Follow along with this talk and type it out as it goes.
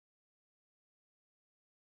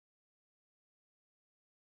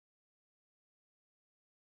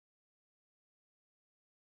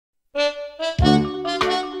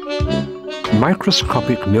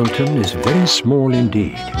Microscopic Milton is very small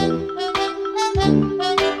indeed.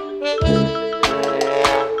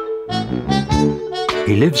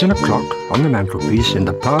 He lives in a clock on the mantelpiece in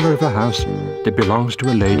the parlour of a house that belongs to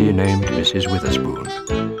a lady named Mrs.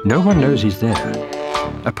 Witherspoon. No one knows he's there,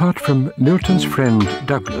 apart from Milton's friend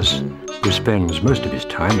Douglas, who spends most of his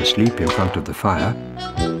time asleep in front of the fire,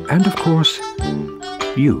 and of course,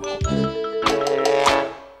 you.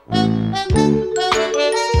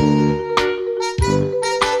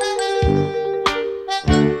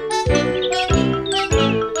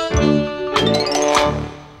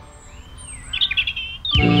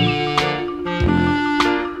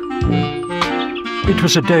 It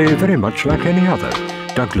was a day very much like any other.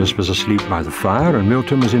 Douglas was asleep by the fire, and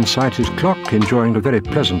Milton was inside his clock, enjoying a very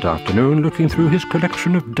pleasant afternoon, looking through his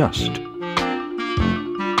collection of dust.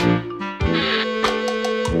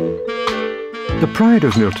 The pride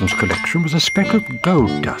of Milton's collection was a speck of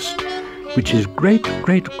gold dust, which his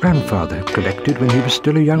great-great-grandfather had collected when he was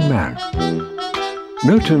still a young man.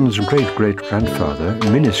 Milton's great-great-grandfather,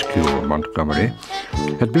 Minuscule Montgomery,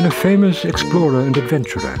 had been a famous explorer and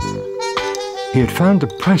adventurer. He had found the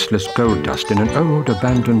priceless gold dust in an old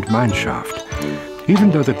abandoned mine shaft. Even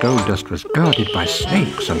though the gold dust was guarded by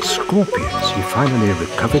snakes and scorpions, he finally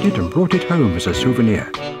recovered it and brought it home as a souvenir.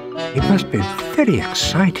 It must be very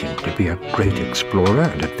exciting to be a great explorer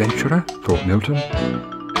and adventurer, thought Milton.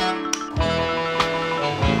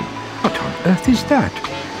 What on earth is that?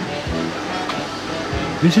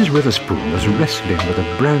 Mrs. Witherspoon was wrestling with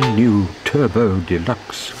a brand new Turbo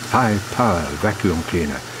Deluxe high-power vacuum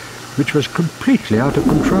cleaner, which was completely out of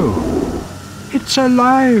control. "It's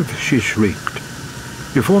alive!" she shrieked.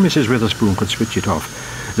 Before Mrs. Witherspoon could switch it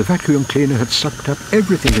off, the vacuum cleaner had sucked up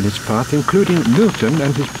everything in its path, including Milton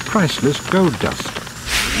and his priceless gold dust.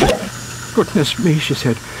 "Goodness me," she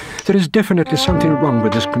said, "there is definitely something wrong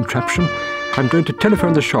with this contraption. I'm going to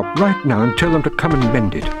telephone the shop right now and tell them to come and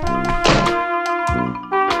mend it."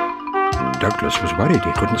 Douglas was worried.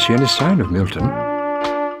 He couldn't see any sign of Milton.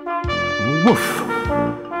 "Woof!"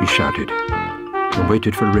 he shouted, and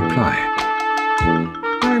waited for a reply.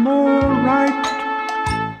 "I'm all right."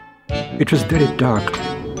 It was very dark.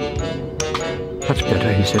 "That's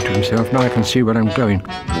better," he said to himself. "Now I can see where I'm going."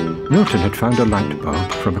 Milton had found a light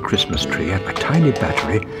bulb from a Christmas tree, a tiny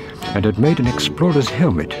battery, and had made an explorer's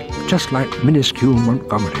helmet, just like Minuscule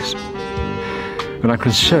Montgomery's. "And I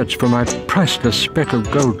can search for my priceless speck of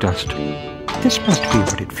gold dust. This must be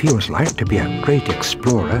what it feels like to be a great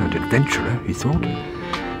explorer and adventurer," he thought.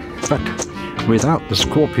 But without the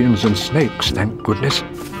scorpions and snakes, thank goodness.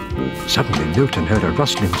 Suddenly Milton heard a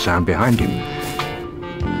rustling sound behind him.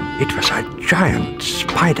 It was a giant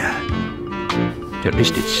spider. At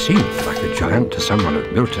least it seemed like a giant to someone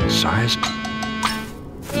of Milton's size.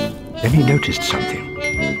 Then he noticed something.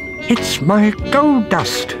 "It's my gold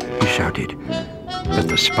dust!" he shouted. But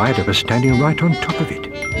the spider was standing right on top of it.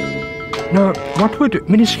 Now, what would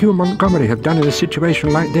Minuscule Montgomery have done in a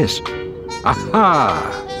situation like this?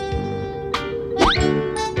 Aha!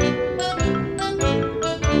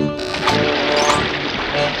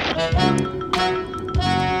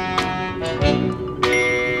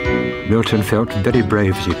 Milton felt very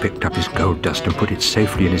brave as he picked up his gold dust and put it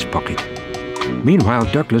safely in his pocket. Meanwhile,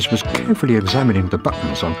 Douglas was carefully examining the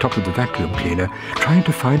buttons on top of the vacuum cleaner, trying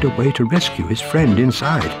to find a way to rescue his friend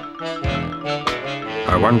inside.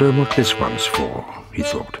 "I wonder what this one's for," he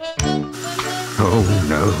thought. Oh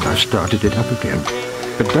no, I started it up again.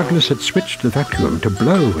 But Douglas had switched the vacuum to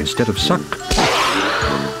blow instead of suck.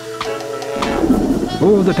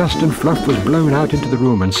 All the dust and fluff was blown out into the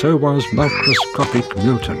room, and so was Microscopic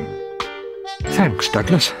Milton. "Thanks,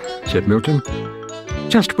 Douglas," said Milton.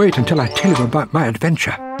 "Just wait until I tell you about my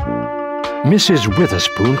adventure." Mrs.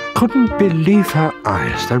 Witherspoon couldn't believe her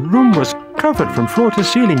eyes. The room was covered from floor to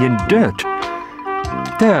ceiling in dirt.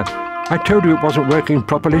 "There, I told you it wasn't working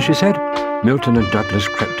properly," she said. Milton and Douglas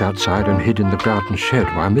crept outside and hid in the garden shed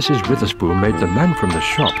while Mrs. Witherspoon made the man from the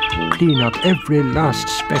shop clean up every last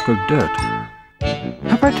speck of dirt.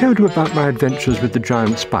 "Have I told you about my adventures with the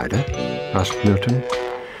giant spider?" asked Milton.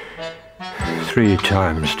 "3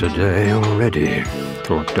 times today already,"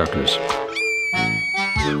 thought Douglas.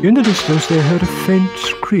 In the distance they heard a faint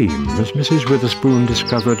scream as Mrs. Witherspoon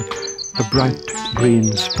discovered a bright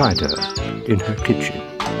green spider in her kitchen.